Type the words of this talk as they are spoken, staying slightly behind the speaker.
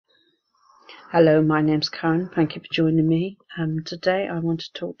Hello, my name's Karen. Thank you for joining me. Today I want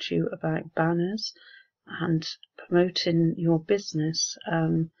to talk to you about banners and promoting your business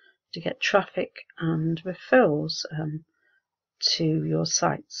to get traffic and referrals to your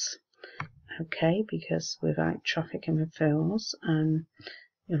sites. Okay, because without traffic and referrals,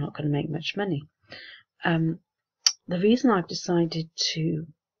 you're not going to make much money. The reason I've decided to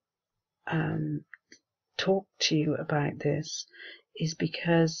talk to you about this is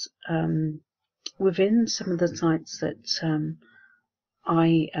because within some of the sites that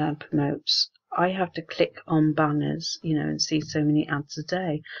I promote, I have to click on banners, and see so many ads a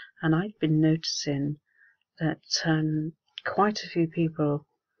day. And I've been noticing that quite a few people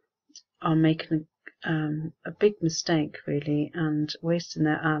are making a big mistake, really, and wasting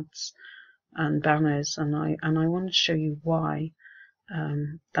their ads and banners. And I want to show you why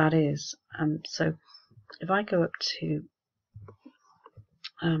that is. So if I go up to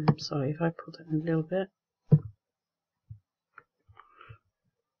sorry, if I pull that in a little bit.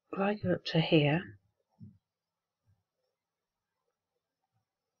 If I go up to here,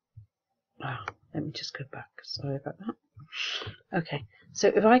 let me just go back, sorry about that. Okay, so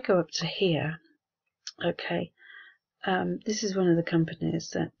if I go up to here, okay, this is one of the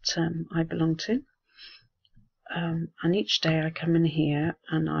companies that I belong to, and each day I come in here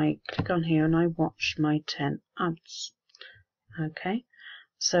and I click on here and I watch my 10 ads. Okay,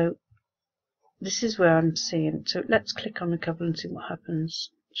 so this is where I'm seeing, so let's click on a couple and see what happens,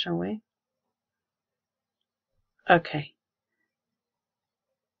 shall we? Okay,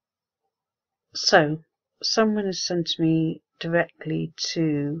 so someone has sent me directly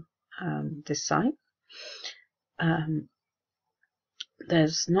to this site.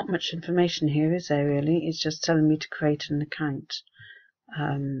 There's not much information here, is there really? It's just telling me to create an account.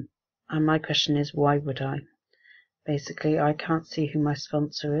 And my question is, why would I? Basically, I can't see who my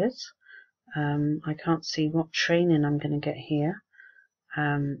sponsor is. I can't see what training I'm going to get here.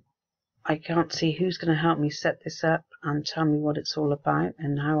 I can't see who's going to help me set this up and tell me what it's all about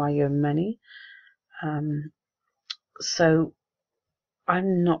and how I earn money. So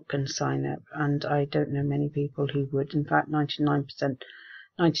I'm not going to sign up, and I don't know many people who would. In fact,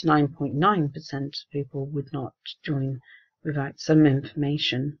 99.9% of people would not join without some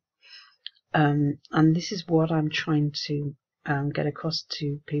information. And this is what I'm trying to get across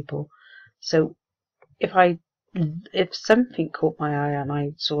to people. So if something caught my eye and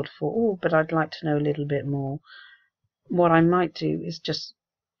I sort of thought, oh, but I'd like to know a little bit more, what I might do is just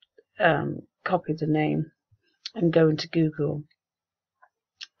copy the name and go into Google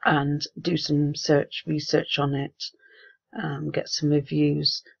and do some research on it, get some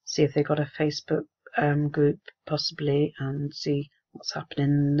reviews, see if they got a Facebook group possibly, and see what's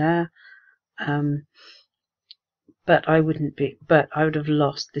happening there. But I would have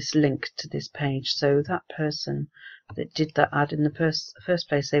lost this link to this page. So that person that did that ad in the first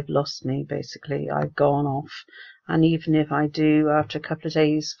place, they've lost me, basically. I've gone off. And even if I do, after a couple of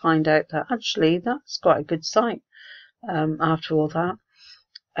days, find out that actually that's quite a good site, after all that,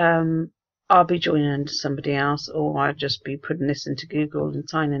 I'll be joining under somebody else, or I'll just be putting this into Google and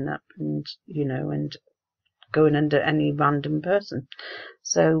signing up and, and going under any random person.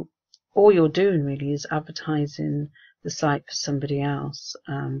 So all you're doing really is advertising the site for somebody else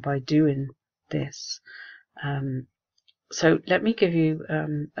by doing this. So let me give you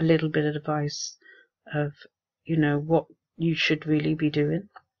a little bit of advice of, what you should really be doing.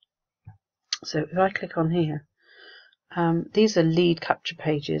 So if I click on here, these are lead capture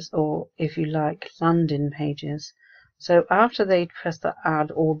pages, or if you like, landing pages. So after they press the ad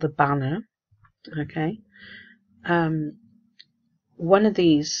or the banner, okay, one of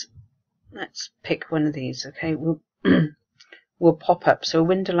these, let's pick one of these, okay, will pop up. So a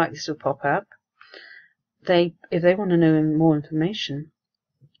window like this will pop up. If they want to know more information,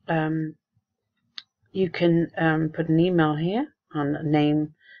 you can put an email here and a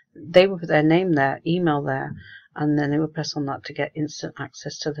name. They will put their name there, email there, and then they will press on that to get instant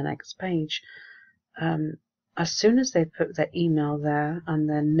access to the next page. As soon as they put their email there and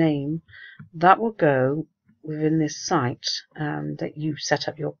their name, that will go within this site that you set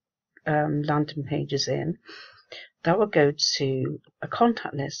up your landing pages in. That will go to a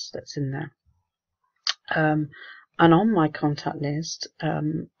contact list that's in there. And on my contact list,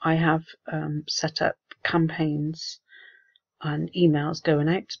 I have set up campaigns and emails going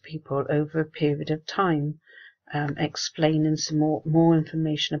out to people over a period of time, explaining some more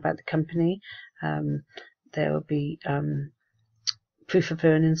information about the company. There will be proof of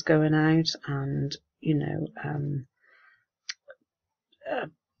earnings going out, and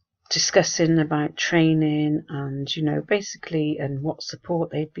discussing about training and basically and what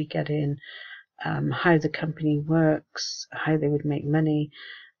support they'd be getting, how the company works, how they would make money,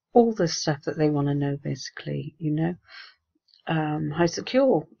 all the stuff that they want to know, basically, you know, how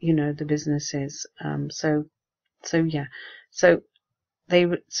secure, you know, the business is. So yeah, so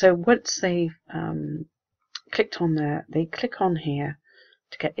once they've clicked on there, they click on here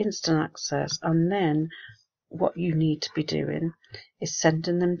to get instant access, and then what you need to be doing is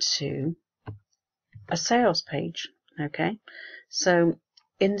sending them to a sales page. Okay, so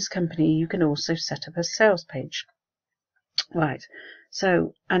in this company you can also set up a sales page, right?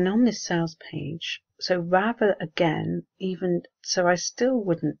 So, and on this sales page, so rather, again, even so, I still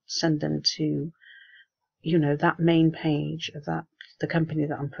wouldn't send them to, you know, that main page of that the company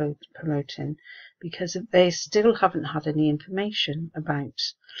that I'm promoting, because they still haven't had any information about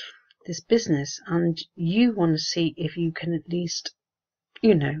this business, and you want to see if you can at least,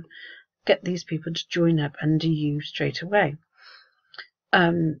 you know, get these people to join up under you straight away.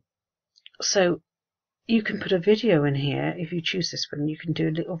 So you can put a video in here. If you choose this one, you can do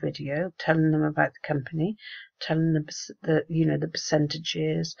a little video telling them about the company, telling them the, you know, the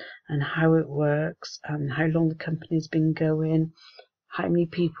percentages and how it works and how long the company's been going, how many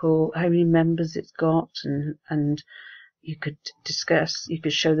people, how many members it's got, and you could discuss, you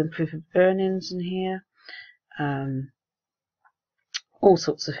could show them proof of earnings in here, all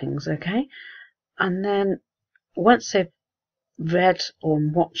sorts of things, okay? And then once they've read or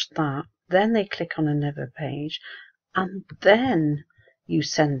watched that, then they click on another page, and then you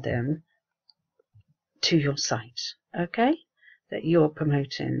send them to your site, okay, that you're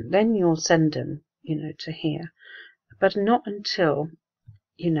promoting. Then you'll send them, you know, to here, but not until,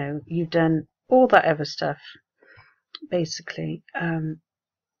 you know, you've done all that other stuff, basically.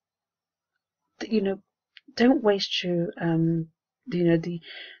 You know, don't waste your, you know, the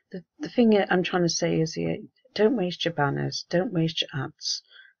thing I'm trying to say is here, don't waste your banners, don't waste your ads,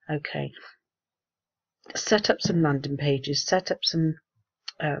 okay? Set up some landing pages, set up some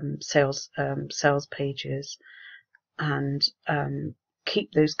sales pages, and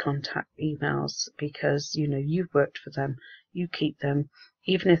keep those contact emails, because, you know, you've worked for them, you keep them,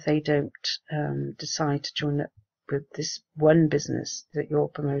 even if they don't decide to join up with this one business that you're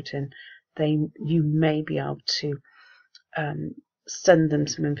promoting, you may be able to send them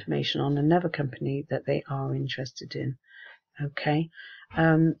some information on another company that they are interested in. Okay,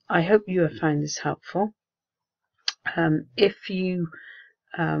 I hope you have found this helpful. If you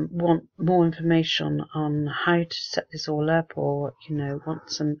want more information on how to set this all up, or, you know,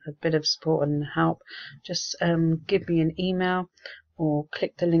 want a bit of support and help, just give me an email or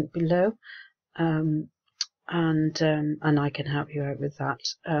click the link below, and I can help you out with that.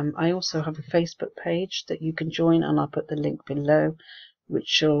 I also have a Facebook page that you can join, and I'll put the link below,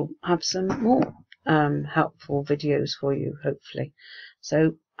 which will have some more helpful videos for you, hopefully.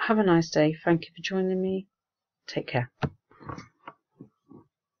 So have a nice day. Thank you for joining me. Take care.